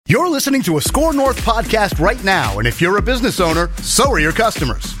You're listening to a Score North podcast right now, and if you're a business owner, so are your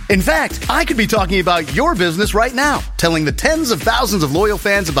customers. In fact, I could be talking about your business right now, telling the tens of thousands of loyal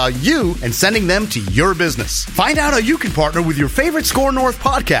fans about you and sending them to your business. Find out how you can partner with your favorite Score North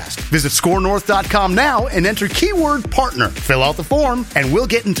podcast. Visit scorenorth.com now and enter keyword partner. Fill out the form, and we'll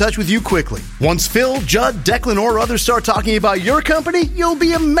get in touch with you quickly. Once Phil, Judd, Declan, or others start talking about your company, you'll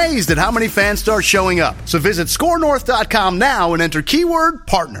be amazed at how many fans start showing up. So visit scorenorth.com now and enter keyword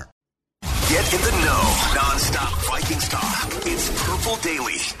partner. Get in the know. Non-stop Vikings talk. It's Purple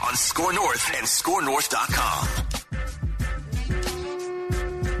Daily on Score North and scorenorth.com.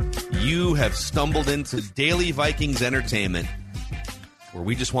 You have stumbled into daily Vikings entertainment, where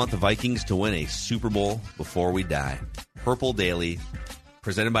we just want the Vikings to win a Super Bowl before we die. Purple Daily,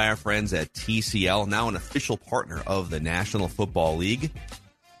 presented by our friends at TCL, now an official partner of the National Football League.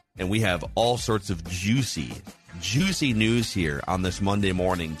 And we have all sorts of juicy news here on this Monday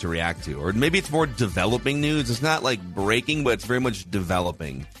morning to react to. Or maybe it's more developing news. It's not like breaking, but it's very much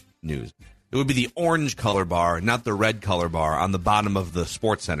developing news. It would be the orange color bar, not the red color bar on the bottom of the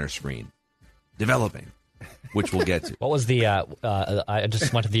Sports Center screen. Developing, which we'll get to. What was the, I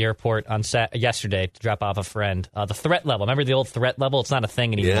just went to the airport on yesterday to drop off a friend. The threat level. Remember the old threat level? It's not a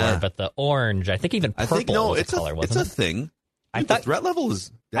thing anymore, but the orange, I think even purple was a color, wasn't it? It's a thing. I thought the threat level is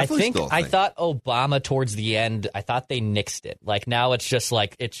definitely still a thing. I thought Obama towards the end, I thought they nixed it. Like now it's just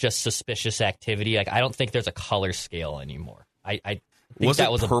suspicious activity. Like I don't think there's a color scale anymore. I think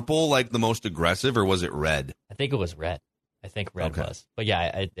was purple like the most aggressive, or was it red? I think it was red. I think red was. But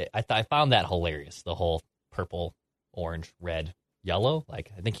yeah, I found that hilarious. The whole purple, orange, red, yellow. Like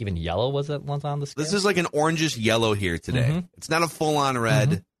I think even yellow was on the scale. This is like an orangish yellow here today. Mm-hmm. It's not a full on red.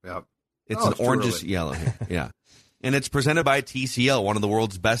 Mm-hmm. Yep. It's an orangish yellow here. Yeah. And it's presented by TCL, one of the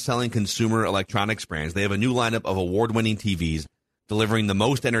world's best-selling consumer electronics brands. They have a new lineup of award-winning TVs, delivering the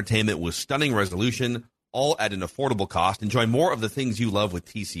most entertainment with stunning resolution, all at an affordable cost. Enjoy more of the things you love with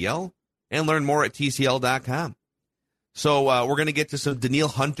TCL, and learn more at TCL.com. So we're going to get to some Danielle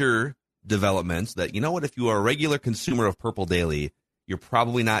Hunter developments that, you know what, if you are a regular consumer of Purple Daily, you're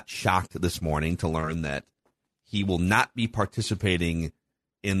probably not shocked this morning to learn that he will not be participating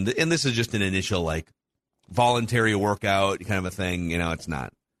in and this is just an initial, voluntary workout kind of a thing. You know, it's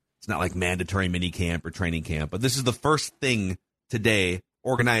not like mandatory mini camp or training camp, but this is the first thing today,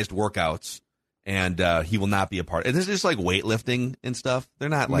 organized workouts, and he will not be a part. And this is just like weightlifting and stuff. They're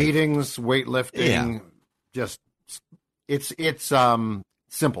not like meetings, weightlifting, just it's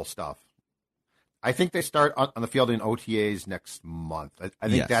simple stuff. I think they start on the field in OTAs next month. I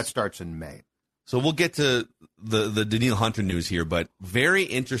think that starts in May. So we'll get to the Danielle Hunter news here, but very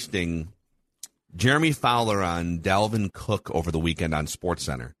interesting. Jeremy Fowler on Dalvin Cook over the weekend on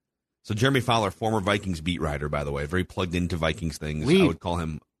SportsCenter. So Jeremy Fowler, former Vikings beat writer, by the way, very plugged into Vikings things. I would call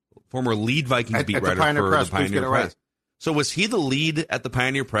him former lead Vikings beat writer for the Pioneer Press. Right. So was he the lead at the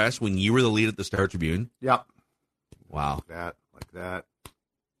Pioneer Press when you were the lead at the Star Tribune? Yep. Wow. Like that.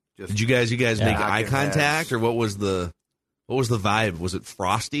 Did you guys make eye contact, or what was the vibe? Was it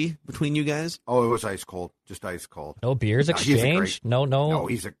frosty between you guys? Oh, it was ice cold, just ice cold. No beers exchanged. No.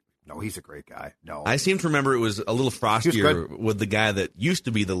 He's a great guy. No, I seem to remember it was a little frostier with the guy that used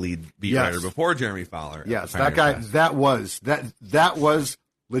to be the lead beat writer before Jeremy Fowler. Yes, that guy. Press. That was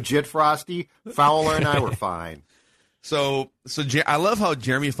legit frosty. Fowler and I were fine. So I love how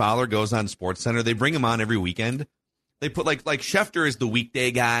Jeremy Fowler goes on SportsCenter. They bring him on every weekend. They put like Schefter is the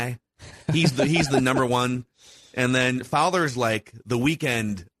weekday guy. He's the number one, and then Fowler's like the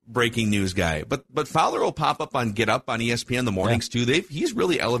weekend breaking news guy. But Fowler will pop up on Get Up on ESPN in the mornings too. He's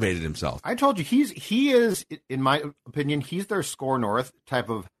really elevated himself. I told you he is, in my opinion, he's their Score North type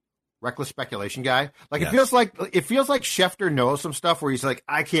of reckless speculation guy. Like it feels like Schefter knows some stuff where he's like,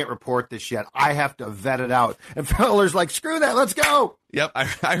 I can't report this yet. I have to vet it out. And Fowler's like, screw that, let's go. Yep,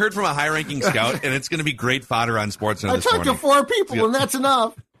 I heard from a high-ranking scout, and it's going to be great fodder on SportsCenter this morning. I talked to 4 people, and that's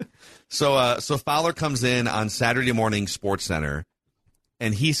enough. So Fowler comes in on Saturday morning SportsCenter,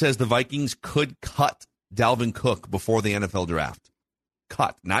 and he says the Vikings could cut Dalvin Cook before the NFL draft.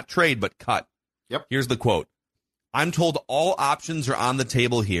 Cut, not trade, but cut. Yep. Here's the quote. I'm told all options are on the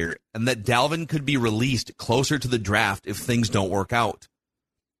table here, and that Dalvin could be released closer to the draft if things don't work out.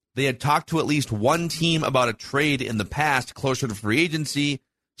 They had talked to at least one team about a trade in the past closer to free agency,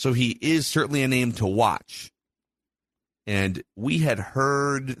 so he is certainly a name to watch. And we had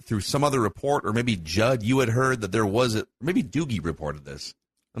heard through some other report, or maybe Judd, you had heard that there was maybe Doogie reported this.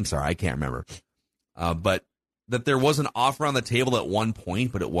 I'm sorry, I can't remember. But that there was an offer on the table at one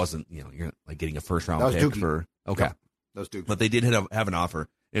point, but it wasn't, you're like getting a first round pick for. Okay. Yep, that was Doogie. But they did have an offer.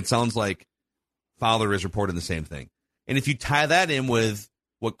 It sounds like Fowler is reporting the same thing. And if you tie that in with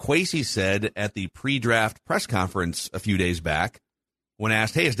what Kwesi said at the pre-draft press conference a few days back when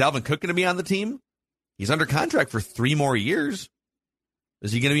asked, hey, is Dalvin Cook going to be on the team? He's under contract for 3 more years.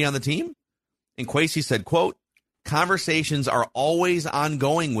 Is he going to be on the team? And Kwesi said, quote, conversations are always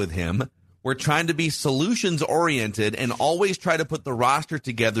ongoing with him. We're trying to be solutions-oriented and always try to put the roster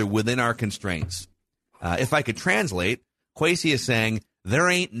together within our constraints. If I could translate, Kwesi is saying, there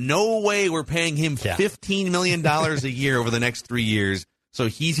ain't no way we're paying him $15 million a year over the next 3 years. So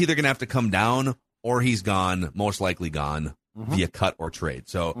he's either going to have to come down or he's gone, most likely gone via cut or trade.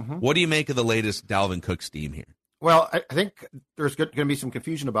 So what do you make of the latest Dalvin Cook steam here? Well, I think there's going to be some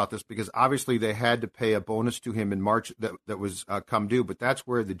confusion about this because obviously they had to pay a bonus to him in March that was come due, but that's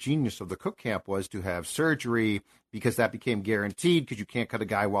where the genius of the Cook camp was to have surgery because that became guaranteed because you can't cut a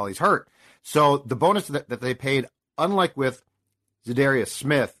guy while he's hurt. So the bonus that they paid, unlike with Zadarius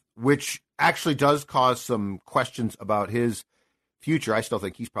Smith, which actually does cause some questions about his future. I still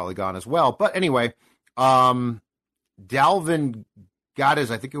think he's probably gone as well. But anyway, Dalvin got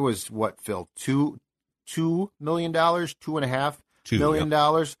his, I think it was what, Phil, $2 million, $2.5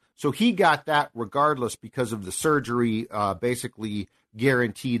 million. So he got that regardless because of the surgery, basically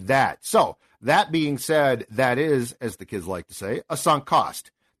guaranteed that. So that being said, that is, as the kids like to say, a sunk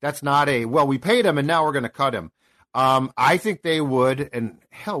cost. That's not well, we paid him and now we're going to cut him. I think they would, and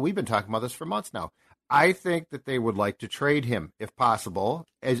hell, we've been talking about this for months now. I think that they would like to trade him, if possible,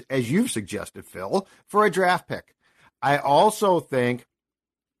 as you've suggested, Phil, for a draft pick. I also think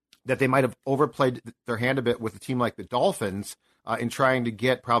that they might have overplayed their hand a bit with a team like the Dolphins in trying to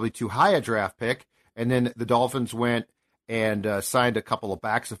get probably too high a draft pick, and then the Dolphins went and signed a couple of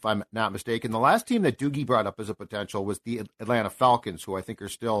backs, if I'm not mistaken. The last team that Doogie brought up as a potential was the Atlanta Falcons, who I think are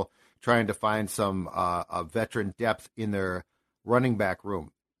still trying to find some veteran depth in their running back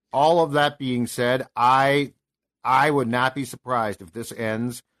room. All of that being said, I would not be surprised if this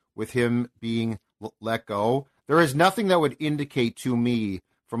ends with him being let go. There is nothing that would indicate to me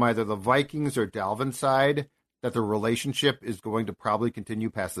from either the Vikings or Dalvin side that the relationship is going to probably continue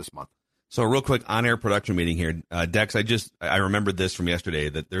past this month. So real quick on-air production meeting here. Dex, I remembered this from yesterday,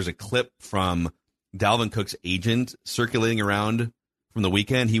 that there's a clip from Dalvin Cook's agent circulating around from the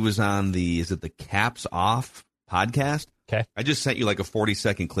weekend. He was on the Caps Off podcast? Okay. I just sent you like a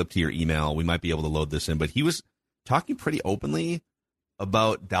 40-second clip to your email. We might be able to load this in, but he was talking pretty openly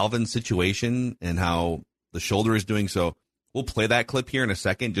about Dalvin's situation and how the shoulder is doing. So we'll play that clip here in a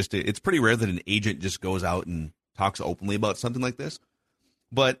second. It's pretty rare that an agent just goes out and talks openly about something like this.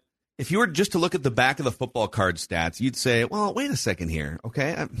 But if you were just to look at the back of the football card stats, you'd say, well, wait a second here,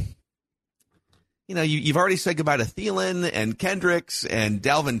 okay? You've already said goodbye to Thielen and Kendricks and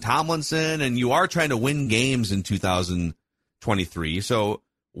Dalvin Tomlinson, and you are trying to win games in 2023. So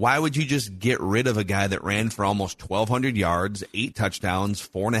why would you just get rid of a guy that ran for almost 1,200 yards, 8 touchdowns,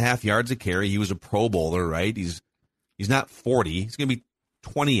 4.5 yards a carry? He was a Pro Bowler, right? He's not 40. He's going to be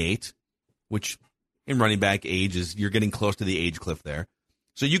 28, which in running back age you're getting close to the age cliff there.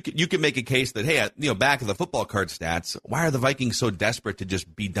 So you can make a case that, hey, back of the football card stats, why are the Vikings so desperate to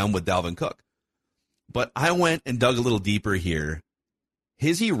just be done with Dalvin Cook? But I went and dug a little deeper here.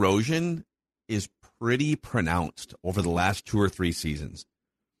 His erosion is pretty pronounced over the last 2 or 3 seasons.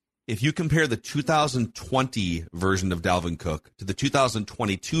 If you compare the 2020 version of Dalvin Cook to the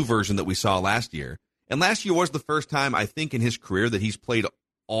 2022 version that we saw last year, and last year was the first time, I think, in his career that he's played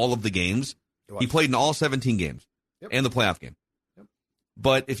all of the games. He played in all 17 games and the playoff game. Yep.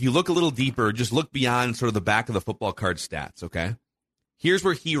 But if you look a little deeper, just look beyond sort of the back of the football card stats, okay? Here's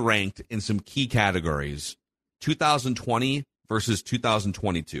where he ranked in some key categories, 2020 versus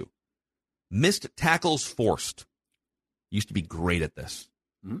 2022. Missed tackles forced. Used to be great at this.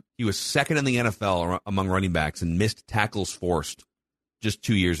 Mm-hmm. He was second in the NFL among running backs in missed tackles forced just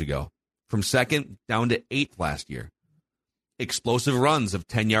 2 years ago. From second down to 8th last year. Explosive runs of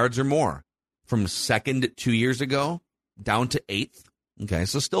 10 yards or more. From second 2 years ago down to 8th. Okay,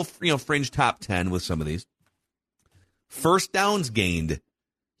 so still fringe top 10 with some of these. First downs gained.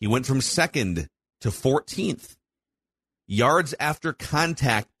 He went from second to 14th. Yards after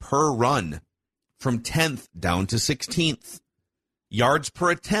contact per run from 10th down to 16th. Yards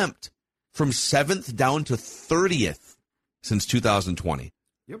per attempt from 7th down to 30th since 2020.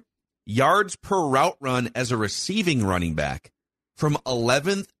 Yep. Yards per route run as a receiving running back from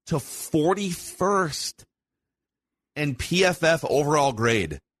 11th to 41st. And PFF overall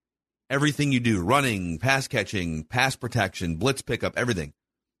grade. Everything you do, running, pass catching, pass protection, blitz pickup, everything.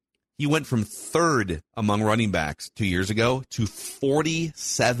 He went from 3rd among running backs 2 years ago to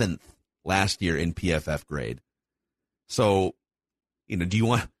 47th last year in PFF grade. So, do you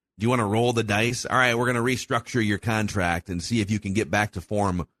want Do you want to roll the dice? All right, we're going to restructure your contract and see if you can get back to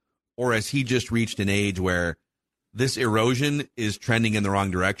form. Or has he just reached an age where this erosion is trending in the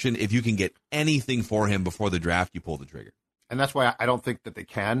wrong direction? If you can get anything for him before the draft, you pull the trigger. And that's why I don't think that they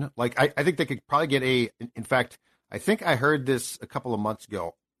can. Like, I think they could probably get in fact, I think I heard this a couple of months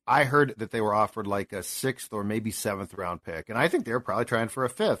ago. I heard that they were offered like a 6th or maybe 7th round pick. And I think they were probably trying for a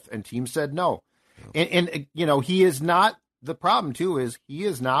 5th, and teams said no. And he is not, the problem too is he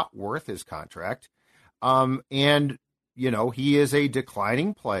is not worth his contract. And he is a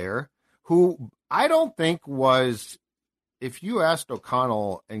declining player who I don't think was, if you asked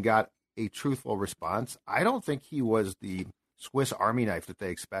O'Connell and got a truthful response, I don't think he was the Swiss Army knife that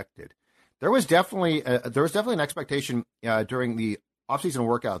they expected. There was definitely an expectation during the offseason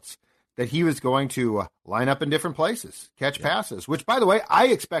workouts that he was going to line up in different places, catch passes, which, by the way, I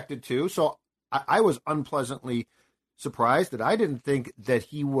expected too. So I was unpleasantly surprised that I didn't think that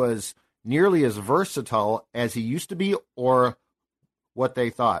he was nearly as versatile as he used to be or what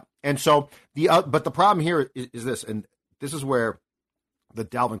they thought. And so but the problem here is this, and this is where the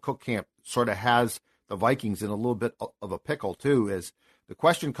Dalvin Cook camp sort of has the Vikings in a little bit of a pickle too, is the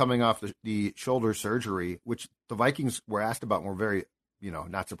question coming off the shoulder surgery, which the Vikings were asked about and were very,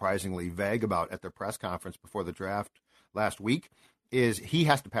 not surprisingly vague about at their press conference before the draft last week, is he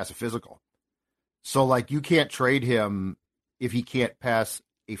has to pass a physical. So, like, you can't trade him if he can't pass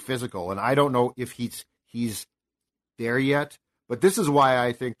a physical. And I don't know if he's there yet, but this is why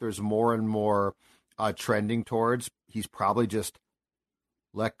I think there's more and more trending towards he's probably just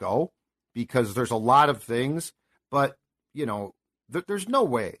let go, because there's a lot of things. But, there's no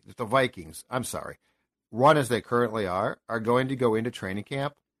way that the Vikings, I'm sorry, run as they currently are going to go into training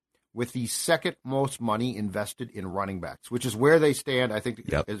camp with the second most money invested in running backs, which is where they stand, I think,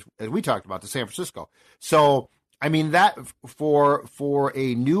 as we talked about, to San Francisco. So, I mean, that for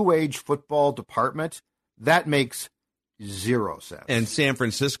a new age football department, that makes zero sense. And San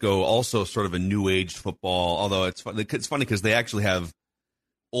Francisco also sort of a new age football, although it's funny because they actually have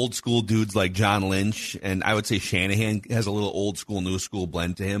old school dudes like John Lynch, and I would say Shanahan has a little old school, new school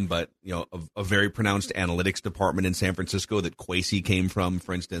blend to him, but a very pronounced analytics department in San Francisco that Kwesi came from,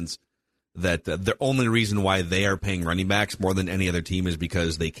 for instance, that the only reason why they are paying running backs more than any other team is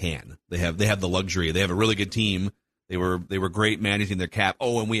because they can. They have the luxury. They have a really good team. They were great managing their cap.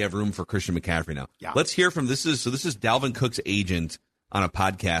 Oh, and we have room for Christian McCaffrey now. Yeah. Let's hear from this is Dalvin Cook's agent on a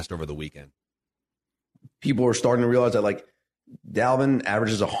podcast over the weekend. People are starting to realize that, like, Dalvin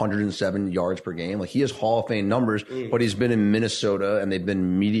averages 107 yards per game. Like, he has Hall of Fame numbers, but he's been in Minnesota and they've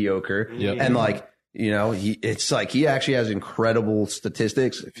been mediocre. Yep. And it's like he actually has incredible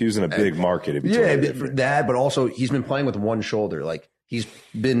statistics. If he was in a big market, it'd be for that, but also he's been playing with one shoulder. Like, he's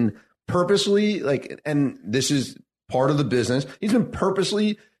been purposely, like, and this is part of the business, he's been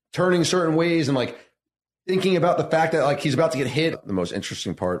purposely turning certain ways and, like, thinking about the fact that, like, he's about to get hit. The most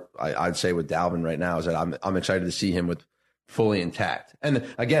interesting part, I'd say, with Dalvin right now is that I'm excited to see him with fully intact. And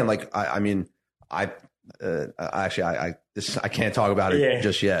again, like, I can't talk about it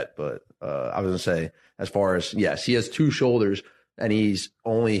just yet, but I was gonna say, as far as, yes, he has two shoulders and he's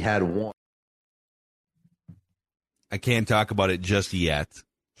only had one. I can't talk about it just yet.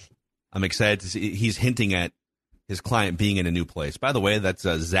 I'm excited to see. He's hinting at his client being in a new place. By the way, that's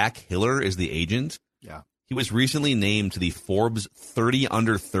Zach Hiller is the agent. Yeah, he was recently named to the Forbes 30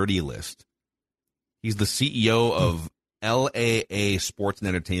 under 30 list. He's the CEO of LAA Sports and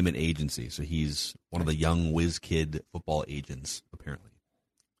Entertainment Agency. So he's one of the young whiz kid football agents, apparently.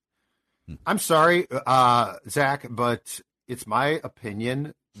 I'm sorry, Zach, but it's my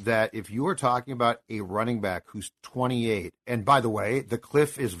opinion that if you are talking about a running back who's 28, and by the way, the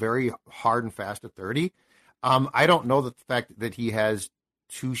cliff is very hard and fast at 30, I don't know that the fact that he has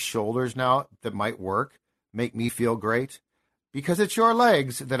two shoulders now that might make me feel great. Because it's your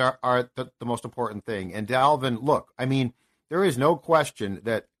legs that are the most important thing. And Dalvin, look, I mean, there is no question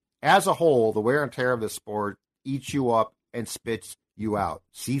that as a whole, the wear and tear of the sport eats you up and spits you out.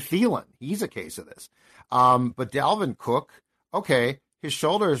 See Thielen, he's a case of this. But Dalvin Cook, okay, his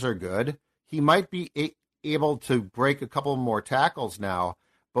shoulders are good. He might be able to break a couple more tackles now.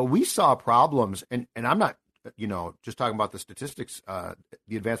 But we saw problems, and I'm not, just talking about the statistics,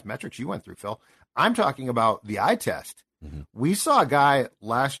 the advanced metrics you went through, Phil. I'm talking about the eye test. Mm-hmm. We saw a guy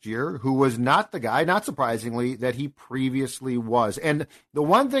last year who was not the guy, not surprisingly, that he previously was. And the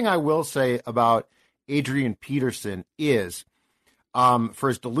one thing I will say about Adrian Peterson is, for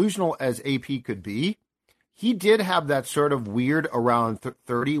as delusional as AP could be, he did have that sort of weird around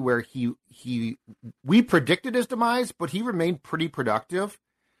 30 where we predicted his demise, but he remained pretty productive.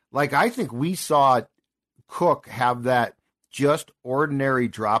 Like, I think we saw Cook have that just ordinary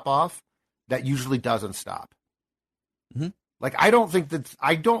drop-off that usually doesn't stop. Mm-hmm. Like, I don't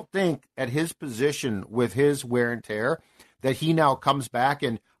think at his position with his wear and tear that he now comes back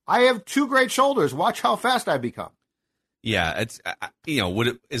and I have two great shoulders. Watch how fast I become. Yeah, it's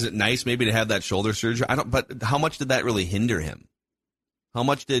is it nice maybe to have that shoulder surgery? But how much did that really hinder him? How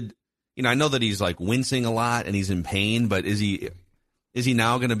much did I know that he's like wincing a lot and he's in pain, but is he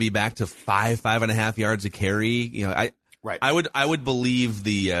now going to be back to 5.5 yards a carry? Right. I would believe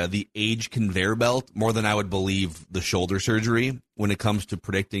the age conveyor belt more than I would believe the shoulder surgery when it comes to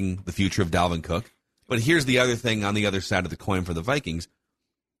predicting the future of Dalvin Cook. But here's the other thing on the other side of the coin for the Vikings.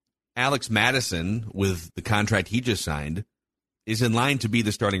 Alex Madison, with the contract he just signed, is in line to be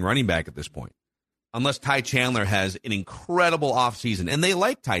the starting running back at this point. Unless Ty Chandler has an incredible offseason. And they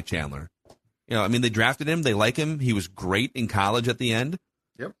like Ty Chandler. They drafted him. They like him. He was great in college at the end.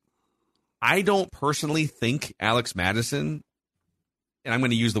 Yep. I don't personally think Alex Madison, and I'm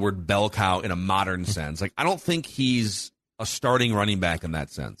going to use the word bell cow in a modern sense, I don't think he's a starting running back in that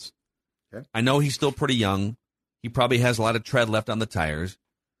sense. Okay. I know he's still pretty young. He probably has a lot of tread left on the tires.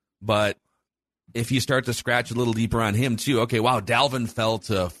 But if you start to scratch a little deeper on him, too, okay, wow, Dalvin fell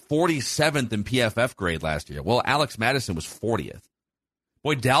to 47th in PFF grade last year. Well, Alex Madison was 40th.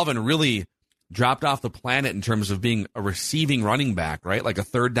 Boy, Dalvin really dropped off the planet in terms of being a receiving running back, right? Like a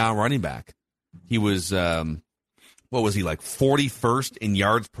third down running back. He was, what was he, like 41st in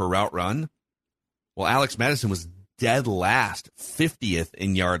yards per route run? Well, Alex Madison was dead last, 50th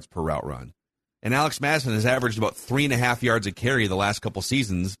in yards per route run. And Alex Madison has averaged about 3.5 yards a carry the last couple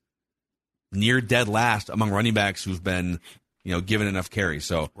seasons, near dead last among running backs who've been, given enough carries.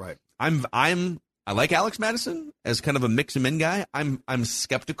 So right. I like Alex Madison as kind of a mix him in guy. I'm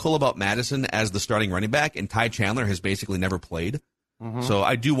skeptical about Madison as the starting running back, and Ty Chandler has basically never played. Mm-hmm. So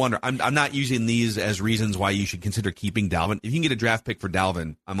I do wonder. I'm not using these as reasons why you should consider keeping Dalvin. If you can get a draft pick for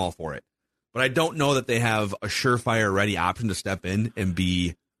Dalvin, I'm all for it. But I don't know that they have a surefire ready option to step in and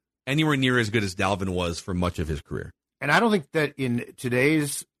be anywhere near as good as Dalvin was for much of his career. And I don't think that in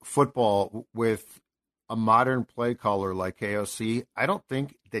today's football with a modern play caller like KOC, I don't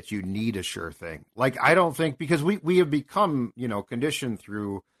think that you need a sure thing. I don't think, because we have become, conditioned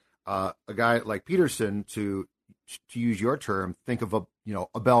through a guy like Peterson to use your term, think of a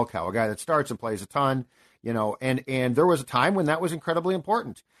bell cow, a guy that starts and plays a ton, and there was a time when that was incredibly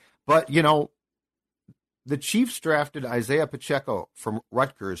important. But, the Chiefs drafted Isaiah Pacheco from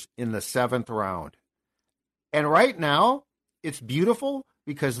Rutgers in the 7th round. And right now, it's beautiful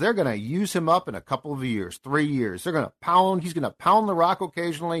because they're going to use him up in a couple of years, 3 years. They're going to pound. He's going to pound the rock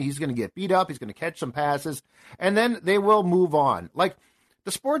occasionally. He's going to get beat up. He's going to catch some passes. And then they will move on.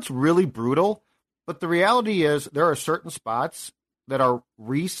 The sport's really brutal, but the reality is there are certain spots that are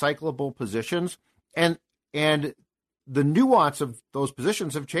recyclable positions, and the nuance of those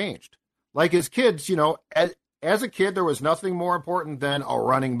positions have changed. Like as kids, as a kid, there was nothing more important than a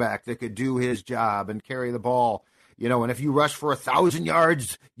running back that could do his job and carry the ball. And if you rushed for 1,000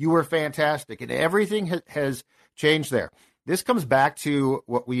 yards, you were fantastic. And everything has changed there. This comes back to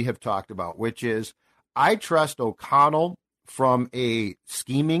what we have talked about, which is I trust O'Connell from a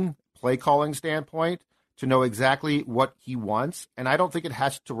scheming, play-calling standpoint to know exactly what he wants. And I don't think it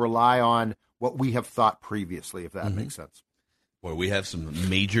has to rely on what we have thought previously, if that makes sense. Boy, we have some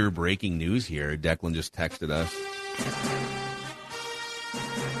major breaking news here. Declan just texted us.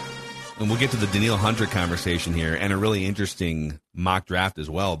 And we'll get to the Danielle Hunter conversation here and a really interesting mock draft as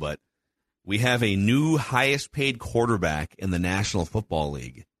well. But we have a new highest paid quarterback in the National Football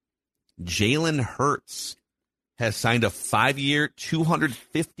League. Jalen Hurts has signed a 5-year,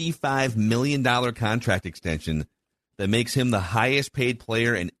 $255 million contract extension that makes him the highest paid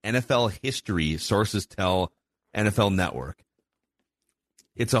player in NFL history, sources tell NFL Network.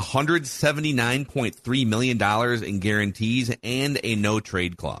 It's $179.3 million in guarantees and a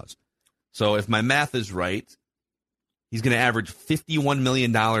no-trade clause. So if my math is right, he's going to average $51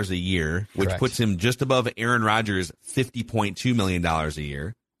 million a year, which Correct. puts him just above Aaron Rodgers' $50.2 million a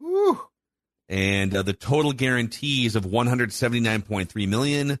year. Woo. And the total guarantees of $179.3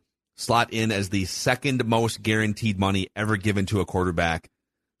 million slot in as the second most guaranteed money ever given to a quarterback.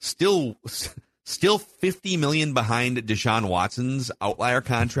 Still $50 million behind Deshaun Watson's outlier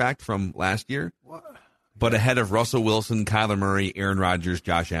contract from last year, but ahead of Russell Wilson, Kyler Murray, Aaron Rodgers,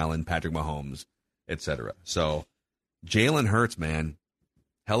 Josh Allen, Patrick Mahomes, etc. So Jalen Hurts, man,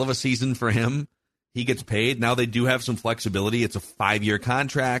 hell of a season for him. He gets paid. Now they do have some flexibility. It's a 5-year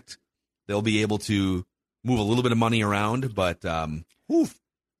contract. They'll be able to move a little bit of money around, but oof.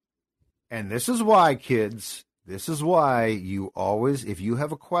 And this is why, kids, this is why you always, if you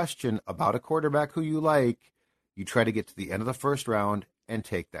have a question about a quarterback who you like, you try to get to the end of the first round and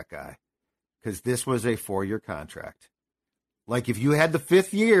take that guy, because this was a 4-year contract. Like, if you had the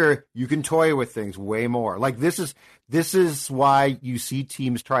 5th year, you can toy with things way more. Like, this is why you see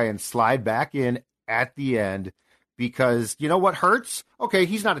teams try and slide back in at the end, because you know what hurts? Okay,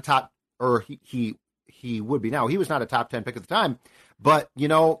 he's not a top, or he would be now. He was not a top 10 pick at the time. But, you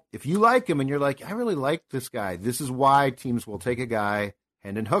know, if you like him and you're like, I really like this guy, this is why teams will take a guy.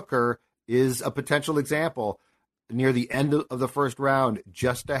 Hendon Hooker is a potential example near the end of the first round,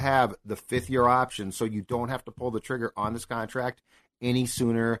 just to have the 5th-year option so you don't have to pull the trigger on this contract any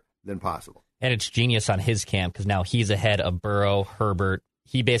sooner than possible. And it's genius on his camp, because now he's ahead of Burrow, Herbert.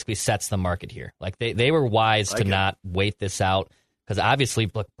 He basically sets the market here. Like, they were wise to not wait this out, because obviously,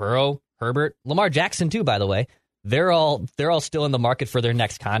 look, Burrow, Herbert, Lamar Jackson too, by the way, they're all still in the market for their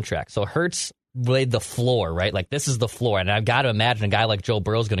next contract. So Hurts laid the floor, right? Like, this is the floor. And I've got to imagine a guy like Joe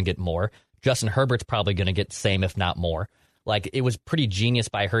Burrow's going to get more. Justin Herbert's probably going to get the same, if not more. Like, it was pretty genius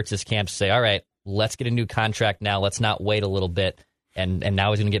by Hurts' camp to say, all right, let's get a new contract now. Let's not wait a little bit. And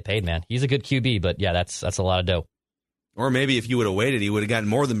now he's going to get paid, man. He's a good QB, but yeah, that's a lot of dough. Or maybe if you would have waited, he would have gotten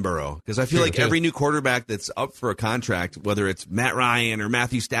more than Burrow. Because I feel like every new quarterback that's up for a contract, whether it's Matt Ryan or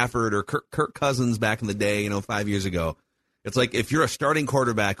Matthew Stafford or Kirk Cousins back in the day, 5 years ago, it's like, if you're a starting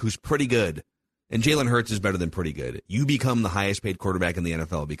quarterback who's pretty good, and Jalen Hurts is better than pretty good, you become the highest paid quarterback in the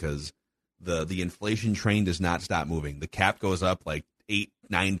NFL, because the inflation train does not stop moving. The cap goes up like $8,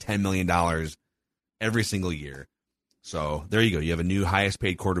 $9, $10 million every single year. So there you go. You have a new highest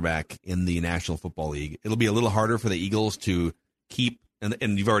paid quarterback in the National Football League. It'll be a little harder for the Eagles to keep, and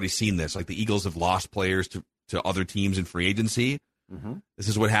you've already seen this, like the Eagles have lost players to other teams in free agency. Mm-hmm. This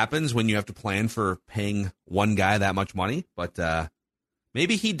is what happens when you have to plan for paying one guy that much money. But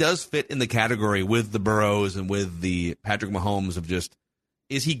maybe he does fit in the category with the Burrows and with the Patrick Mahomes of just,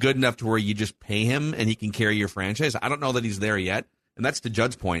 is he good enough to where you just pay him and he can carry your franchise? I don't know that he's there yet, and that's to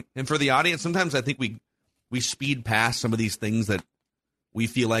Judd's point. And for the audience, sometimes I think we speed past some of these things that we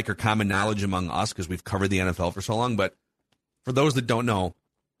feel like are common knowledge among us because we've covered the NFL for so long. But for those that don't know,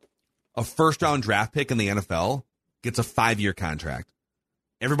 a first-round draft pick in the NFL gets a 5-year contract.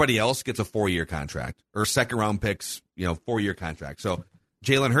 Everybody else gets a 4-year contract, or second-round picks, 4-year contract. So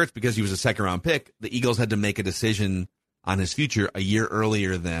Jalen Hurts, because he was a second-round pick, the Eagles had to make a decision on his future a year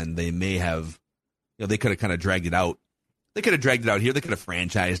earlier than they may have. They could have kind of dragged it out. They could have dragged it out here. They could have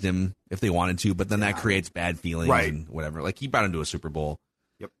franchised him if they wanted to, but then that creates bad feelings and whatever. Like, he brought him to a Super Bowl.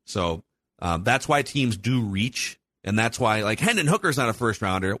 Yep. So that's why teams do reach, and that's why, like, Hendon Hooker's not a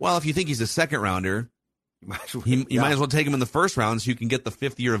first-rounder. Well, if you think he's a second-rounder, you might as well take him in the first round so you can get the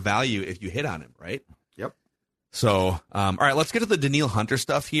 5th year of value if you hit on him, right? Yep. So, all right, let's get to the Danielle Hunter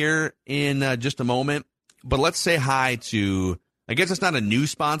stuff here in just a moment. But let's say hi to, I guess it's not a new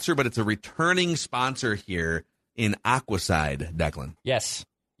sponsor, but it's a returning sponsor here in Aquaside, Declan. Yes,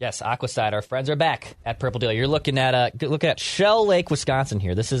 Aquaside. Our friends are back at Purple Daily. You're looking at Shell Lake, Wisconsin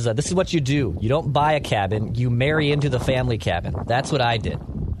here. This is what you do. You don't buy a cabin. You marry into the family cabin. That's what I did.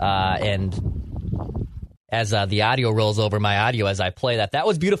 And as the audio rolls over my audio as I play that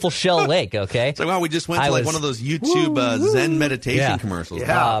was beautiful Shell Lake, okay? So, wow, we just went to one of those YouTube Zen meditation commercials.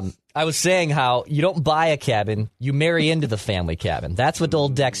 Yeah. I was saying how you don't buy a cabin, you marry into the family cabin. That's what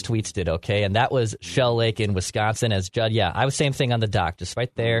old Dex Tweets did, okay? And that was Shell Lake in Wisconsin. As Judd, I was same thing on the dock, just right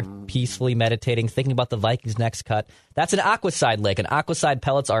there, peacefully meditating, thinking about the Vikings' next cut. That's an Aquaside lake, and Aquaside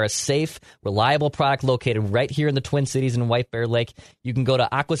pellets are a safe, reliable product located right here in the Twin Cities in White Bear Lake. You can go to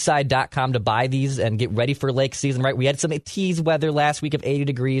aquaside.com to buy these and get ready for lake season, right? We had some tease weather last week of 80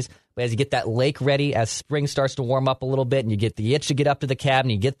 degrees. But as you get that lake ready, as spring starts to warm up a little bit, and you get the itch to get up to the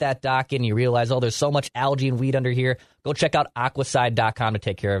cabin, you get that dock in, you realize, there's so much algae and weed under here. Go check out aquaside.com to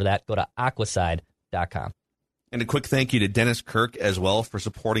take care of that. Go to aquaside.com. And a quick thank you to Dennis Kirk as well for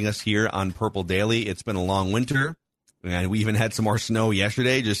supporting us here on Purple Daily. It's been a long winter, and we even had some more snow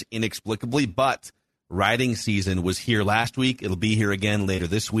yesterday, just inexplicably. But riding season was here last week. It'll be here again later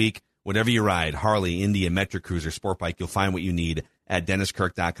this week. Whatever you ride, Harley, Indy, Metric Cruiser, Sport Bike, you'll find what you need at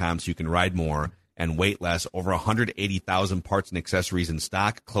DennisKirk.com so you can ride more and wait less. Over 180,000 parts and accessories in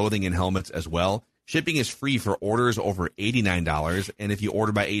stock, clothing and helmets as well. Shipping is free for orders over $89, and if you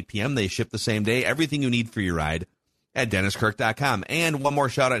order by 8 p.m., they ship the same day. Everything you need for your ride at DennisKirk.com. And one more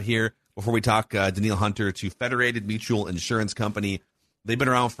shout-out here before we talk Danielle Hunter to Federated Mutual Insurance Company. They've been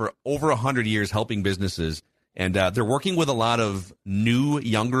around for over 100 years helping businesses, and they're working with a lot of new,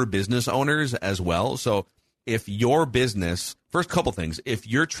 younger business owners as well. So if your business, first couple things, if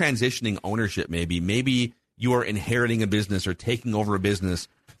you're transitioning ownership, maybe you are inheriting a business or taking over a business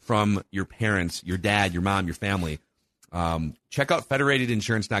from your parents, your dad, your mom, your family, check out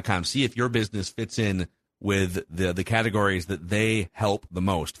federatedinsurance.com. See if your business fits in with the categories that they help the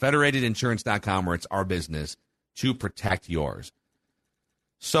most. Federatedinsurance.com, where it's our business to protect yours.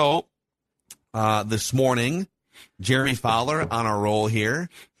 So this morning, Jeremy Fowler on our roll here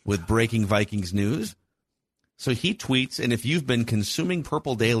with breaking Vikings news. So he tweets, and if you've been consuming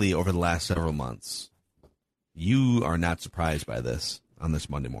Purple Daily over the last several months, you are not surprised by this on this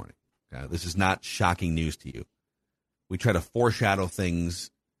Monday morning. Okay? This is not shocking news to you. We try to foreshadow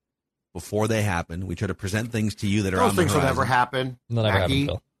things before they happen. We try to present things to you that are on the horizon. Those things will never happen. They'll never happen,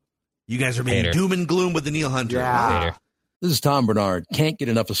 Phil. You guys are being doom and gloom with Daniil Hunter. Yeah. This is Tom Bernard. Can't get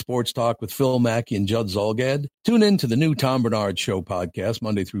enough of sports talk with Phil Mackey and Judd Zolgad? Tune in to the new Tom Bernard Show podcast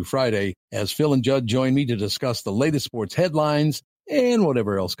Monday through Friday as Phil and Judd join me to discuss the latest sports headlines and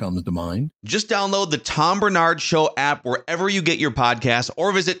whatever else comes to mind. Just download the Tom Bernard Show app wherever you get your podcasts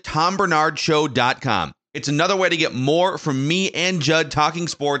or visit tombernardshow.com. It's another way to get more from me and Judd talking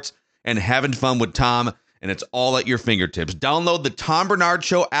sports and having fun with Tom, and it's all at your fingertips. Download the Tom Bernard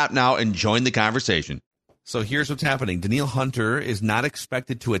Show app now and join the conversation. So here's what's happening. Daniil Hunter is not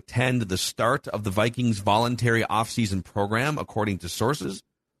expected to attend the start of the Vikings' voluntary offseason program, according to sources.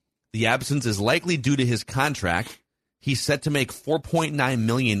 The absence is likely due to his contract. He's set to make $4.9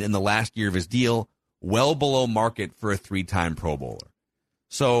 million in the last year of his deal, well below market for a three-time Pro Bowler.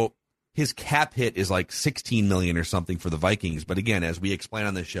 So his cap hit is like $16 million or something for the Vikings. But again, as we explain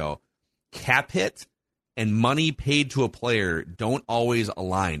on this show, cap hit and money paid to a player don't always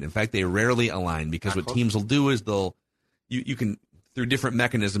align. In fact, they rarely align because what teams will do is you can, through different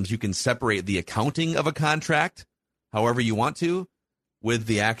mechanisms, you can separate the accounting of a contract however you want to with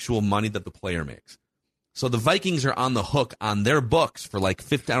the actual money that the player makes. So the Vikings are on the hook on their books for like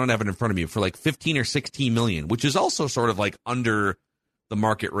 50, I don't have it in front of me, for like 15 or 16 million, which is also sort of like under the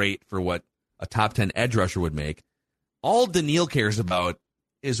market rate for what a top 10 edge rusher would make. All Daniil cares about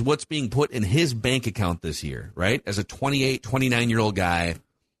is what's being put in his bank account this year, right? As a 28, 29-year-old guy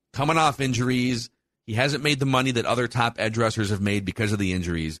coming off injuries, he hasn't made the money that other top edge rushers have made because of the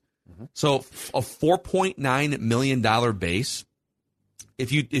injuries. Mm-hmm. So a $4.9 million base,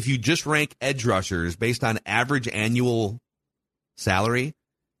 if you just rank edge rushers based on average annual salary,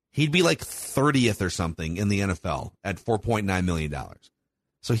 he'd be like 30th or something in the NFL at $4.9 million.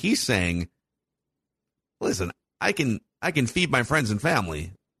 So he's saying, listen, I can feed my friends and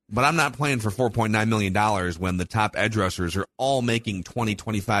family, but I'm not playing for $4.9 million when the top edge rushers are all making $20,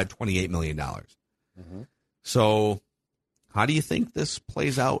 $25, $28 million. Mm-hmm. So how do you think this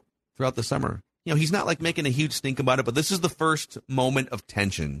plays out throughout the summer? You know, he's not like making a huge stink about it, but this is the first moment of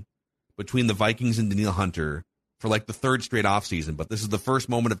tension between the Vikings and Daniil Hunter for like the third straight offseason. But this is the first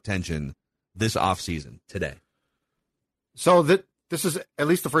moment of tension this offseason today. So this is at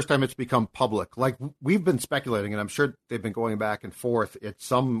least the first time it's become public. Like, we've been speculating, and I'm sure they've been going back and forth in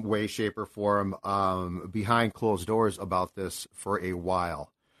some way, shape, or form behind closed doors about this for a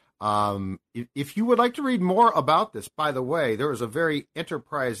while. If you would like to read more about this, by the way, there was a very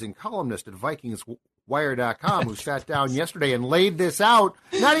enterprising columnist at VikingsWire.com who sat down yesterday and laid this out,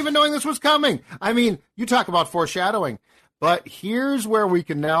 not even knowing this was coming. I mean, you talk about foreshadowing. But here's where we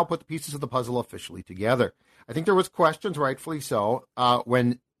can now put the pieces of the puzzle officially together. I think there was questions, rightfully so,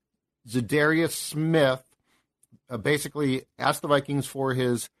 when Zadarius Smith basically asked the Vikings for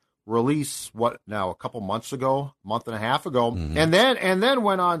his release, a couple months ago, month and a half ago, mm-hmm. and then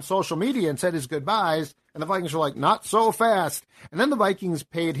went on social media and said his goodbyes, and the Vikings were like, not so fast. And then the Vikings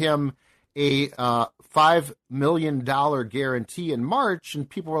paid him a $5 million guarantee in March, and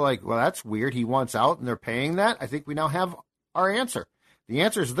people were like, well, that's weird. He wants out, and they're paying that. I think we now have our answer. The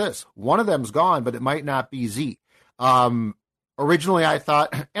answer is this. One of them's gone, but it might not be Z. Originally, I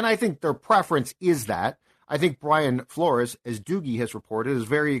thought, and I think their preference is that. I think Brian Flores, as Doogie has reported, is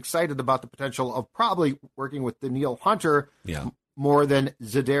very excited about the potential of probably working with Daniil Hunter more than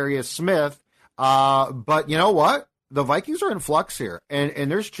Zadarius Smith. But you know what? The Vikings are in flux here, and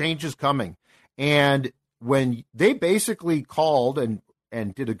there's changes coming. And when they basically called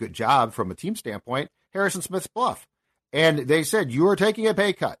and did a good job from a team standpoint, Harrison Smith's bluff. And they said, you are taking a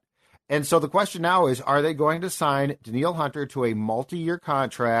pay cut. And so the question now is, are they going to sign Daniil Hunter to a multi-year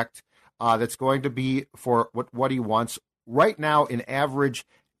contract that's going to be for what he wants right now in average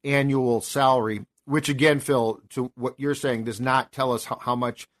annual salary, which again, Phil, to what you're saying, does not tell us how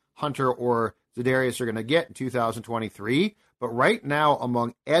much Hunter or Zadarius are going to get in 2023. But right now,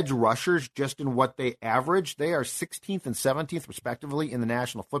 among edge rushers, just in what they average, they are 16th and 17th, respectively, in the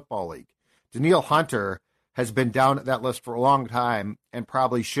National Football League. Daniil Hunter has been down at that list for a long time and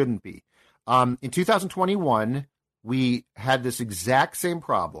probably shouldn't be. In 2021, we had this exact same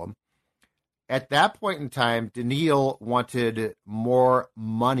problem. At that point in time, Daniil wanted more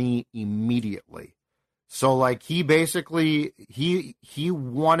money immediately. So like he basically he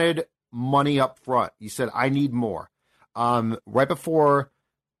wanted money up front. He said, I need more. Right before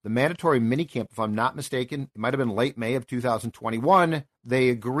the mandatory minicamp, if I'm not mistaken, it might have been late May of 2021, they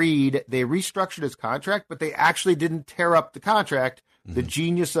agreed, they restructured his contract, but they actually didn't tear up the contract. The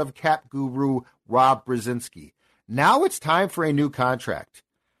genius of cap guru Rob Brzezinski. Now it's time for a new contract.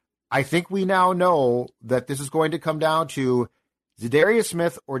 I think we now know that this is going to come down to Zadarius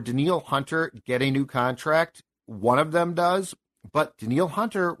Smith or Danielle Hunter get a new contract. One of them does, but Danielle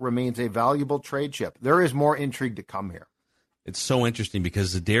Hunter remains a valuable trade chip. There is more intrigue to come here. It's so interesting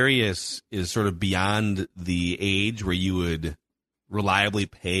because Zadarius is sort of beyond the age where you would reliably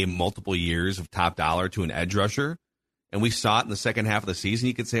pay multiple years of top dollar to an edge rusher. And we saw it in the second half of the season.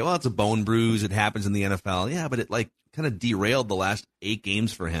 You could say, well, it's a bone bruise. It happens in the NFL. Yeah, but it like kind of derailed the last 8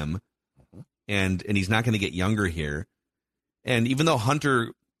 games for him. And he's not going to get younger here. And even though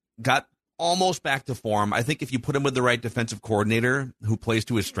Hunter got almost back to form, I think if you put him with the right defensive coordinator who plays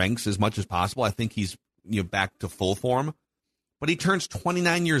to his strengths as much as possible, I think he's back to full form. But he turns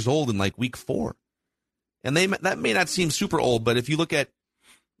 29 years old in like week 4. And that may not seem super old, but if you look at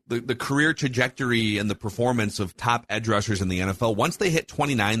the career trajectory and the performance of top edge rushers in the NFL, once they hit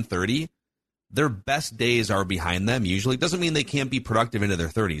 29, 30, their best days are behind them usually. It doesn't mean they can't be productive into their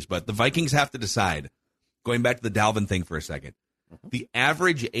 30s, but the Vikings have to decide, going back to the Dalvin thing for a second, the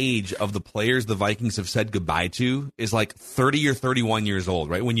average age of the players the Vikings have said goodbye to is like 30 or 31 years old,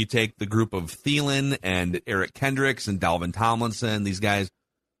 right? When you take the group of Thielen and Eric Kendricks and Dalvin Tomlinson, these guys,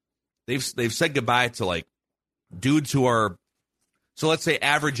 they've said goodbye to like dudes who are, so let's say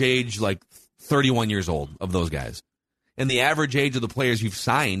average age like 31 years old of those guys. And the average age of the players you've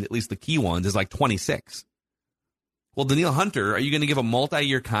signed, at least the key ones, is like 26. Well, Danielle Hunter, are you going to give a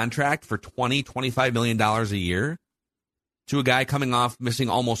multi-year contract for $20, $25 million a year to a guy coming off missing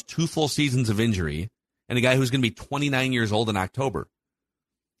almost 2 full seasons of injury and a guy who's going to be 29 years old in October?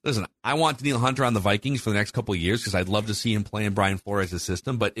 Listen, I want Danielle Hunter on the Vikings for the next couple of years because I'd love to see him play in Brian Flores'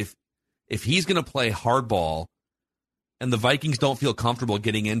 system. But if he's going to play hardball and the Vikings don't feel comfortable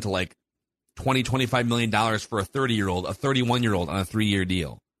getting into like $20, $25 million for a 30-year-old, a 31-year-old on a 3-year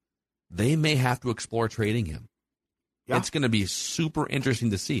deal, they may have to explore trading him. Yeah. It's going to be super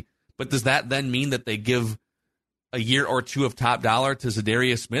interesting to see. But does that then mean that they give a year or 2 of top dollar to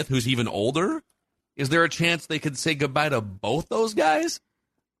Zadarius Smith, who's even older? Is there a chance they could say goodbye to both those guys?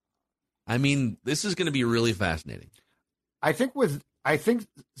 I mean, this is going to be really fascinating. I think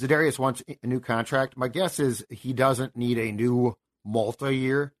Zadarius wants a new contract. My guess is he doesn't need a new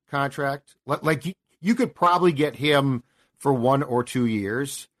multi-year contract. Like you could probably get him for 1 or 2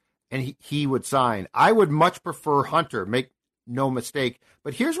 years, and he would sign. I would much prefer Hunter, make no mistake.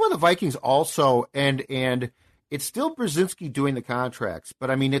 But here's where the Vikings also, and it's still Brzezinski doing the contracts, but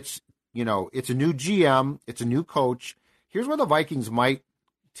I mean, it's a new GM, it's a new coach. Here's where the Vikings might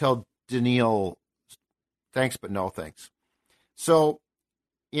tell Danielle, thanks, but no thanks. So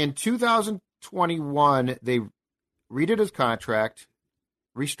in 2021, they redid his contract,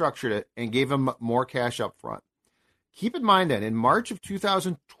 restructured it, and gave him more cash up front. Keep in mind that in March of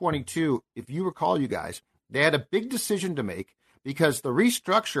 2022, if you recall, you guys, they had a big decision to make because the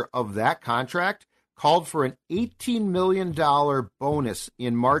restructure of that contract called for an $18 million bonus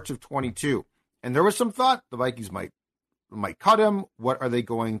in March of 22. And there was some thought the Vikings might cut him. What are they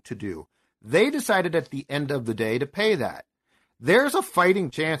going to do? They decided at the end of the day to pay that. There's a fighting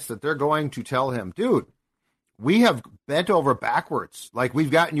chance that they're going to tell him, dude, we have bent over backwards. Like,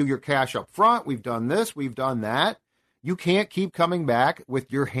 we've gotten you your cash up front. We've done this. We've done that. You can't keep coming back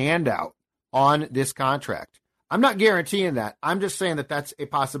with your handout on this contract. I'm not guaranteeing that. I'm just saying that that's a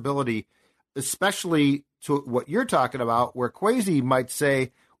possibility, especially to what you're talking about, where Kwesi might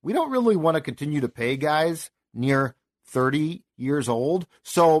say, we don't really want to continue to pay guys near 30 years old.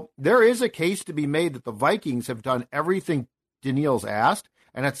 So there is a case to be made that the Vikings have done everything Danielle's asked,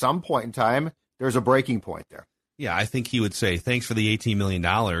 and at some point in time, there's a breaking point there. Yeah, I think he would say, thanks for the $18 million,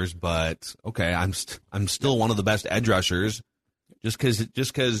 but okay, I'm still one of the best edge rushers. Just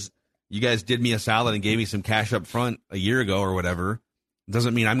because you guys did me a solid and gave me some cash up front a year ago or whatever,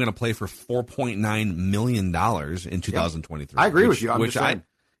 doesn't mean I'm going to play for $4.9 million in 2023. I agree with you.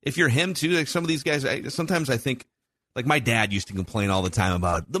 If you're him too, like some of these guys, sometimes I think, like my dad used to complain all the time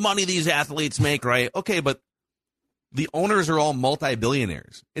about the money these athletes make, right? Okay, but the owners are all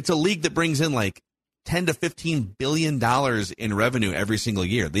multi-billionaires. It's a league that brings in like $10 to $15 billion in revenue every single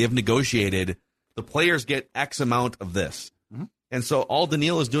year. They have negotiated, the players get X amount of this. Mm-hmm. And so all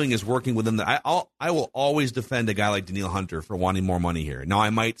Danielle is doing is working within I will always defend a guy like Danielle Hunter for wanting more money here. Now, I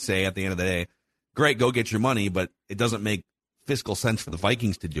might say at the end of the day, great, go get your money, but it doesn't make fiscal sense for the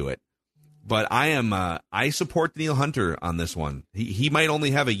Vikings to do it. But I support Danielle Hunter on this one. He might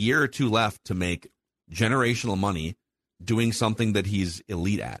only have a year or two left to make generational money doing something that he's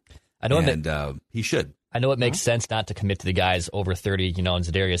elite at. I know, he should. I know it makes sense not to commit to the guys over 30, and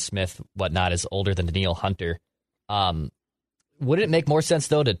Zadarius Smith, whatnot, is older than Danielle Hunter. Wouldn't it make more sense,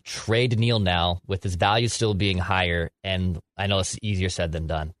 though, to trade Danielle now with his value still being higher? And I know it's easier said than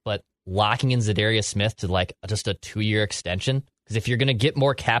done, but locking in Zadarius Smith to like just a 2-year extension? Because if you're going to get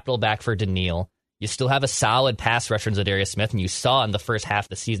more capital back for Danielle, you still have a solid pass rusher in Zadarius Smith, and you saw in the first half of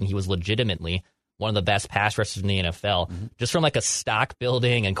the season he was legitimately one of the best pass rushers in the NFL. Mm-hmm. Just from like a stock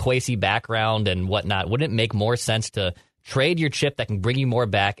building and Kwesi background and whatnot, wouldn't it make more sense to trade your chip that can bring you more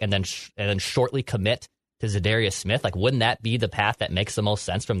back and then shortly commit to Zadarius Smith? Like, wouldn't that be the path that makes the most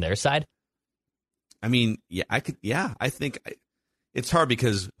sense from their side? I mean, I think it's hard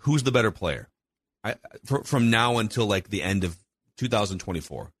because who's the better player? From now until like the end of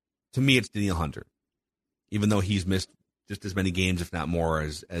 2024, to me, it's Danielle Hunter, even though he's missed just as many games, if not more,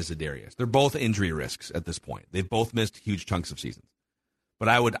 as Zadarius. They're both injury risks at this point. They've both missed huge chunks of seasons. But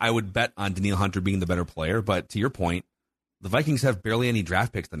I would bet on Danielle Hunter being the better player. But to your point, the Vikings have barely any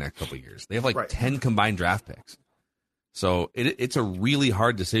draft picks the next couple of years. They have 10 combined draft picks. So it's a really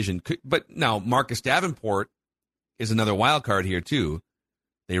hard decision. But now Marcus Davenport is another wild card here too.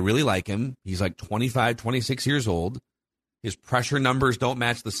 They really like him. He's like 25, 26 years old. His pressure numbers don't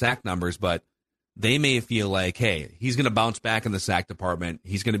match the sack numbers, but they may feel like, hey, he's going to bounce back in the sack department.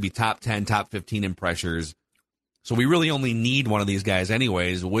 He's going to be top 10, top 15 in pressures. So we really only need one of these guys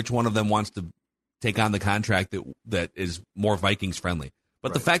anyways. Which one of them wants to take on the contract that is more Vikings friendly?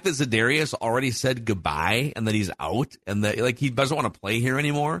 But the fact that Zadarius already said goodbye and that he's out and that he doesn't want to play here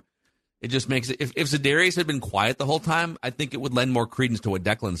anymore, it just makes it. If Zadarius had been quiet the whole time, I think it would lend more credence to what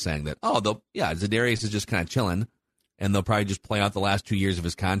Declan's saying that, Zadarius is just kind of chilling. And they'll probably just play out the last 2 years of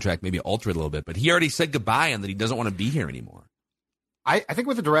his contract, maybe alter it a little bit. But he already said goodbye and that he doesn't want to be here anymore. I think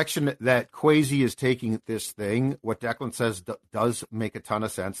with the direction that Kwesi is taking this thing, what Declan says does make a ton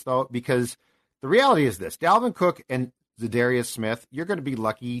of sense, though, because the reality is this. Dalvin Cook and Zadarius Smith, you're going to be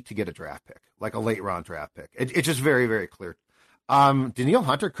lucky to get a draft pick, like a late-round draft pick. It's just very, very clear. Danielle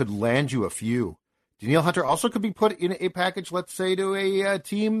Hunter could land you a few. Danielle Hunter also could be put in a package, let's say, to a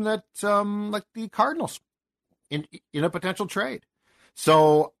team that, like the Cardinals, in a potential trade.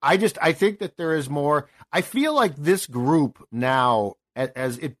 So I think that there is more. I feel like this group now,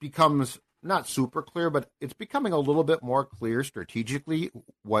 as it becomes not super clear, but it's becoming a little bit more clear strategically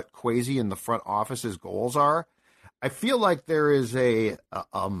what Kwesi and the front office's goals are. I feel like there is a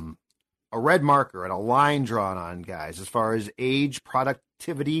red marker and a line drawn on guys as far as age,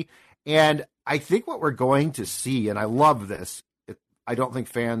 productivity, and I think what we're going to see, and I love this, I don't think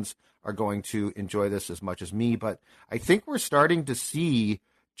fans are going to enjoy this as much as me, but I think we're starting to see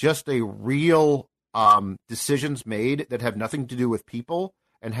just a real decisions made that have nothing to do with people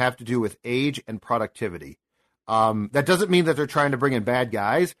and have to do with age and productivity. That doesn't mean that they're trying to bring in bad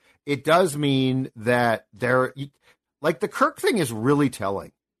guys. It does mean that they're like the Kirk thing is really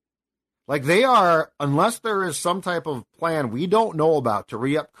telling. Like they are, unless there is some type of plan we don't know about to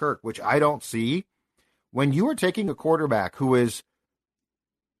re-up Kirk, which I don't see, when you are taking a quarterback who is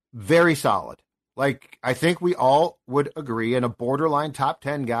very solid. Like, I think we all would agree, and a borderline top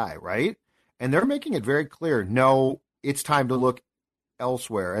 10 guy, right? And they're making it very clear, no, it's time to look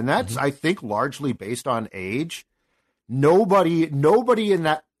elsewhere. And that's, I think, largely based on age. Nobody in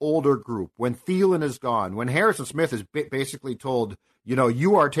that older group, when Thielen is gone, when Harrison Smith is basically told,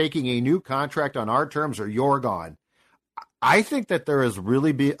 you are taking a new contract on our terms or you're gone. I think that there is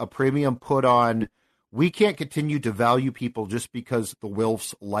really be a premium put on. We can't continue to value people just because the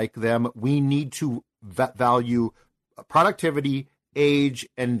Wilfs like them. We need to value productivity, age,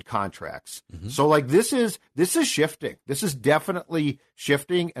 and contracts. Mm-hmm. So, this is shifting. This is definitely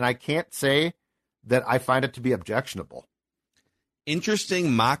shifting, and I can't say that I find it to be objectionable.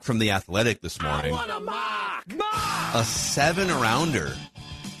 Interesting mock from The Athletic this morning. I want a mock! A 7-rounder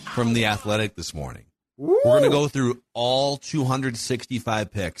from The Athletic this morning. Woo! We're going to go through all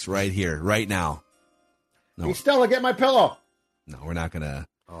 265 picks right here, right now. No. Hey, Stella, get my pillow. No, we're not gonna.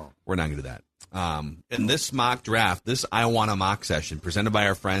 We're not gonna do that. In this mock draft, this I Want a Mock session presented by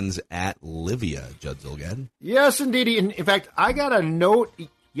our friends at Livia, Judd Zolgad. Yes, indeed. In fact, I got a note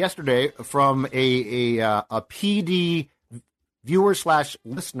yesterday from a PD viewer /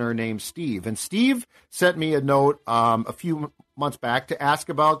 listener named Steve, and Steve sent me a note a few months back to ask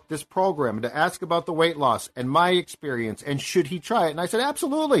about this program, to ask about the weight loss and my experience, and should he try it? And I said,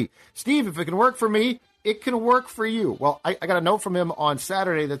 absolutely, Steve. If it can work for me, it can work for you. Well, I got a note from him on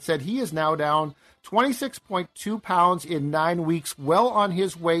Saturday that said he is now down 26.2 pounds in 9 weeks, well on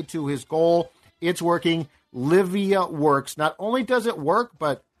his way to his goal. It's working. Livia works. Not only does it work,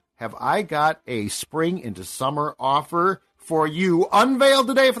 but have I got a spring into summer offer for you, unveiled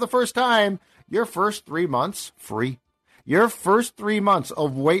today for the first time. Your first 3 months free. Your first 3 months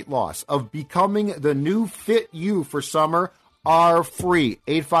of weight loss, of becoming the new fit you for summer, are free.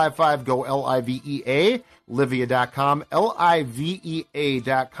 855-GO-LIVEA, Livea.com,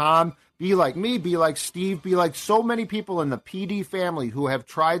 Livea.com. Be like me, be like Steve, be like so many people in the PD family who have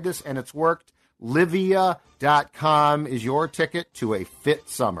tried this and it's worked. Livea.com is your ticket to a fit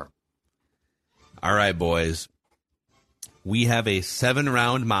summer. All right, boys. We have a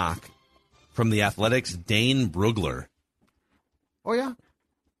 7-round mock from the Athletics' Dane Brugler. Oh, yeah.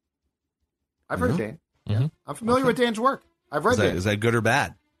 I've heard of Dane. Mm-hmm. Yeah. I'm familiar with Dane's work. I've read Dane. Is that good or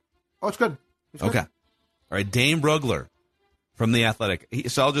bad? Oh, it's good. Okay. All right, Dane Brugler from the Athletic.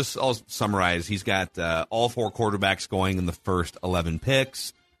 I'll summarize. He's got all 4 quarterbacks going in the first 11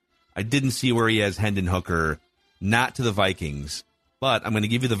 picks. I didn't see where he has Hendon Hooker, not to the Vikings, but I'm going to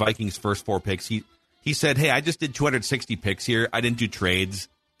give you the Vikings' first 4 picks. He said, hey, I just did 260 picks here. I didn't do trades.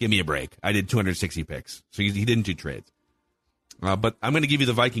 Give me a break. I did 260 picks. So he didn't do trades. But I'm going to give you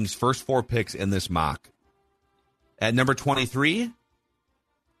the Vikings' first 4 picks in this mock. At number 23,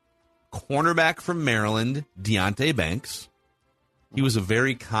 cornerback from Maryland, Deonte Banks. He was a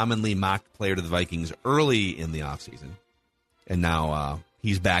very commonly mocked player to the Vikings early in the offseason. And now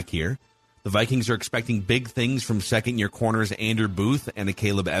he's back here. The Vikings are expecting big things from second-year corners Andrew Booth and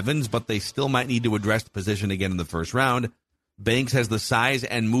Caleb Evans, but they still might need to address the position again in the first round. Banks has the size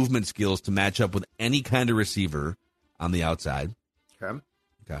and movement skills to match up with any kind of receiver on the outside.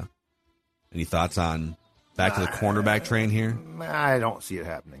 Okay. Any thoughts on back to the cornerback train here? I don't see it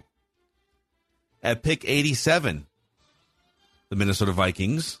happening. At pick 87, the Minnesota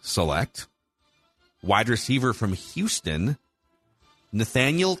Vikings select wide receiver from Houston,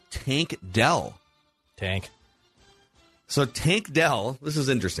 Nathaniel Tank Dell. Tank. So Tank Dell, this is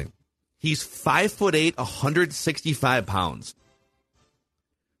interesting. He's 5'8", 165 pounds.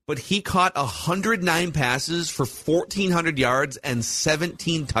 But he caught 109 passes for 1,400 yards and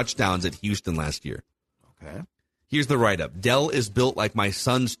 17 touchdowns at Houston last year. Okay. Here's the write-up. Dell is built like my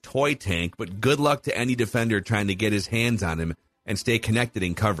son's toy tank, but good luck to any defender trying to get his hands on him and stay connected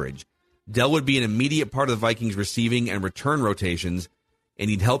in coverage. Dell would be an immediate part of the Vikings' receiving and return rotations, and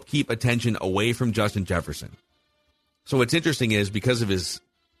he'd help keep attention away from Justin Jefferson. So what's interesting is because of his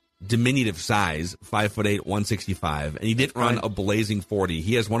diminutive size, 5'8", 165, and he didn't run a blazing 40.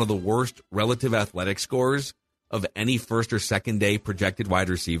 He has one of the worst relative athletic scores of any first or second day projected wide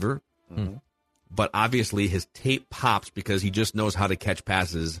receiver. Mm-hmm. But obviously his tape pops because he just knows how to catch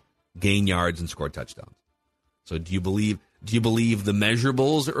passes, gain yards, and score touchdowns. So do you believe the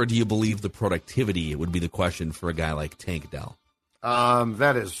measurables or do you believe the productivity would be the question for a guy like Tank Dell?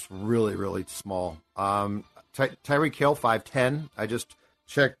 That is really, really small. Tyreek Hill, 5'10". I just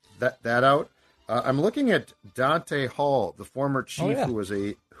checked that out. I'm looking at Dante Hall, the former Chief, who was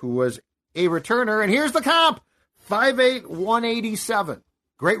a returner, and here's the comp: 5'8", 187.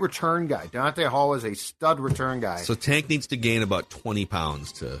 Great return guy. Dante Hall is a stud return guy. So Tank needs to gain about 20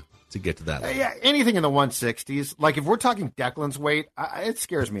 pounds to get to that level. Yeah, anything in the 160s. Like if we're talking Declan's weight, it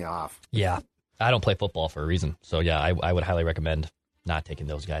scares me off. Yeah, I don't play football for a reason. So yeah, I would highly recommend not taking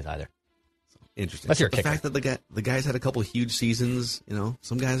those guys either. Interesting. That's your the kicker. fact that the guys had a couple huge seasons,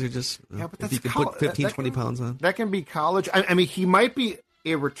 some guys are just, but if you could put 15, 20 pounds on. That can be college. I mean, he might be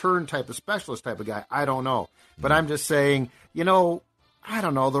a return type of specialist type of guy. I don't know. But I'm just saying, I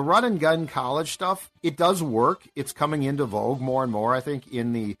don't know. The run and gun college stuff, it does work. It's coming into vogue more and more, I think,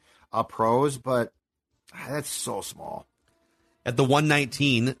 in the pros, but that's so small. At the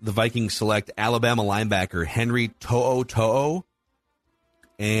 119, the Vikings select Alabama linebacker Henry To'o.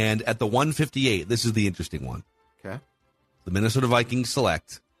 And at the 158, this is the interesting one. Okay. The Minnesota Vikings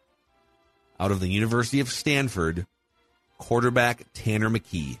select, out of the University of Stanford, quarterback Tanner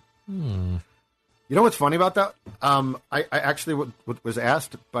McKee. You know what's funny about that? I actually was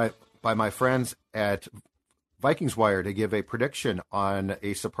asked by my friends at Vikings Wire to give a prediction on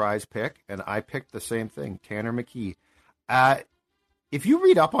a surprise pick, and I picked the same thing, Tanner McKee. If you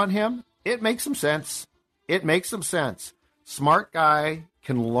read up on him, it makes some sense. Smart guy,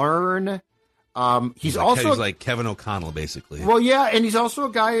 can learn. He's like Kevin O'Connell, basically. Well, yeah, and he's also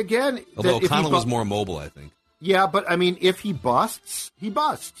a guy, again. Although O'Connell was more mobile, I think. Yeah, but, I mean, if he busts, he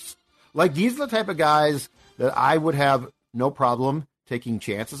busts. Like, these are the type of guys that I would have no problem taking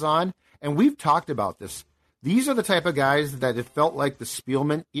chances on. And we've talked about this. These are the type of guys that it felt like the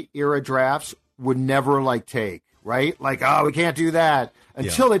Spielman era drafts would never like take, right? Like, oh, we can't do that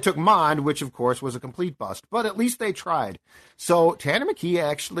until they took Mond, which of course was a complete bust, but at least they tried. So Tanner McKee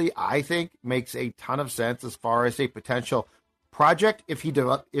actually, I think, makes a ton of sense as far as a potential project. If he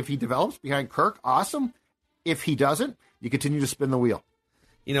develops behind Kirk, awesome. If he doesn't, you continue to spin the wheel.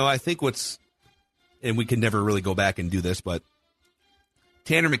 You know, I think and we can never really go back and do this, but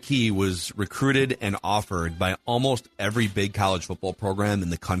Tanner McKee was recruited and offered by almost every big college football program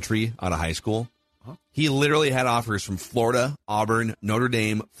in the country out of high school. He literally had offers from Florida, Auburn, Notre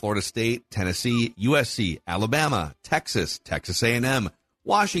Dame, Florida State, Tennessee, USC, Alabama, Texas, Texas A&M,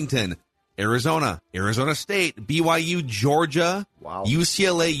 Washington, Arizona, Arizona State, BYU, Georgia,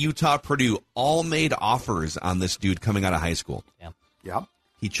 UCLA, Utah, Purdue, all made offers on this dude coming out of high school. Yeah.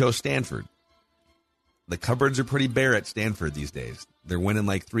 He chose Stanford. The cupboards are pretty bare at Stanford these days. They're winning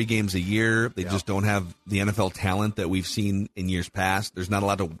like 3 games a year. They just don't have the NFL talent that we've seen in years past. There's not a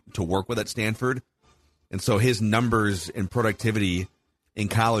lot to work with at Stanford. And so his numbers and productivity in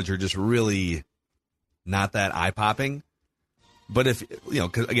college are just really not that eye-popping. But if,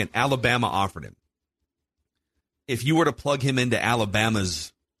 because again, Alabama offered him. If you were to plug him into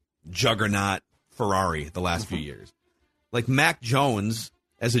Alabama's juggernaut Ferrari the last few years, like Mac Jones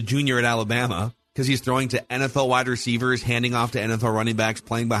as a junior at Alabama, because he's throwing to NFL wide receivers, handing off to NFL running backs,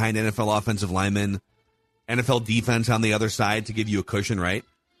 playing behind NFL offensive linemen, NFL defense on the other side to give you a cushion, right?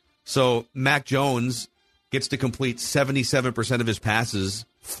 So Mac Jones gets to complete 77% of his passes,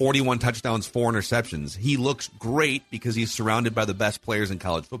 41 touchdowns, 4 interceptions. He looks great because he's surrounded by the best players in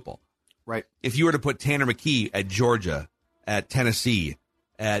college football. Right. If you were to put Tanner McKee at Georgia, at Tennessee,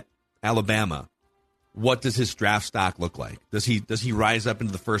 at Alabama, what does his draft stock look like? Does he rise up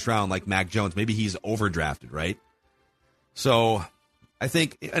into the first round like Mac Jones? Maybe he's overdrafted, right? So I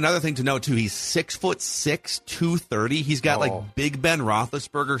think another thing to note, too, he's 6'6", 230. He's got like Big Ben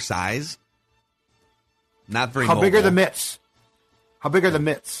Roethlisberger size. Not very How mobile. big are the mitts? How big are the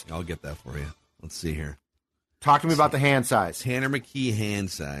mitts? I'll get that for you. Let's see here. Talk to me about the hand size. Tanner McKee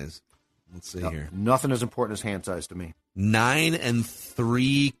hand size. Let's see here. Nothing as important as hand size to me. 9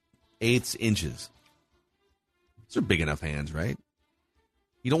 3/8 inches. Those are big enough hands, right?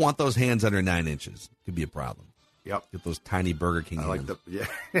 You don't want those hands under 9 inches. Could be a problem. Yep. Get those tiny Burger King I hands.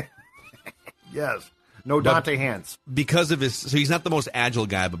 Yes. No Dante hands. Because of his, so he's not the most agile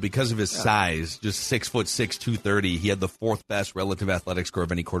guy, but because of his size, just 6'6", 230, he had the 4th best relative athletic score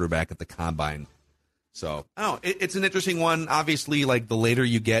of any quarterback at the combine. So, it's an interesting one. Obviously, like the later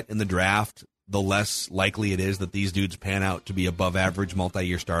you get in the draft, the less likely it is that these dudes pan out to be above average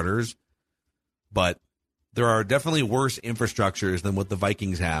multi-year starters. But there are definitely worse infrastructures than what the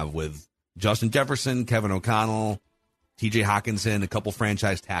Vikings have with Justin Jefferson, Kevin O'Connell, TJ Hawkinson, a couple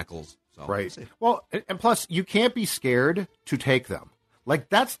franchise tackles. So, right. Well, and plus, you can't be scared to take them. Like,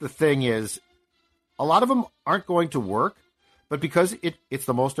 that's the thing is, a lot of them aren't going to work, but because it's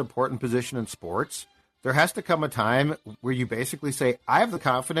the most important position in sports, there has to come a time where you basically say, I have the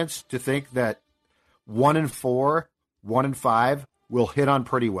confidence to think that 1 4, 1 5 will hit on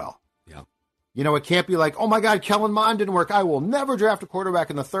pretty well. Yeah. It can't be like, oh, my God, Kellen Mond didn't work. I will never draft a quarterback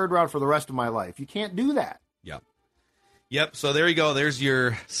in the 3rd round for the rest of my life. You can't do that. Yeah. Yep. So there you go. There's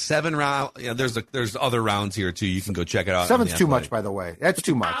your 7 round. Yeah, there's other rounds here too. You can go check it out. 7's too much, by the way. That's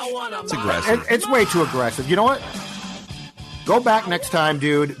too much. It's aggressive. It's way too aggressive. You know what? Go back next time,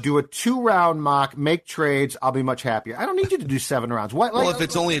 dude. Do a 2-round mock. Make trades. I'll be much happier. I don't need you to do 7 rounds. What? Well, if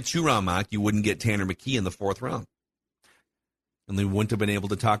it's only a 2-round mock, you wouldn't get Tanner McKee in the 4th round, and they wouldn't have been able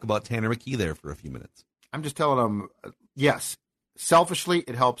to talk about Tanner McKee there for a few minutes. I'm just telling them, yes. Selfishly,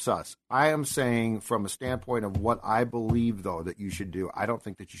 it helps us. I am saying from a standpoint of what I believe, though, that you should do. I don't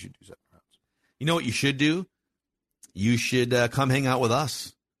think that you should do 7 rounds. You know what you should do? You should come hang out with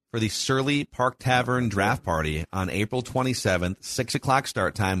us for the Surly Park Tavern draft party on April 27th, 6 o'clock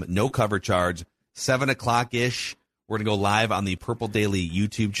start time, no cover charge, 7 o'clock-ish. We're going to go live on the Purple Daily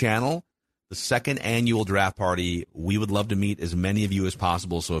YouTube channel. The 2nd annual draft party. We would love to meet as many of you as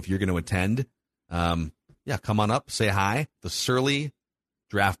possible, so if you're going to attend, come on up, say hi. The Surly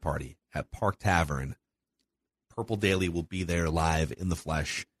Draft Party at Park Tavern. Purple Daily will be there live in the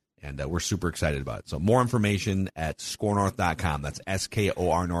flesh, and we're super excited about it. So more information at scorenorth.com. That's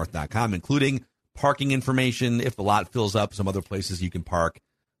SKOR North.com, including parking information. If the lot fills up, some other places you can park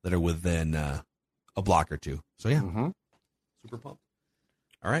that are within a block or two. So, yeah, super pumped.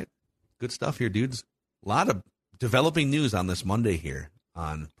 All right, good stuff here, dudes. A lot of developing news on this Monday here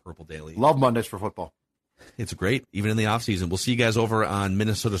on Purple Daily. Love Mondays for football. It's great, even in the offseason. We'll see you guys over on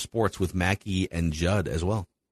Minnesota Sports with Mackie and Judd as well.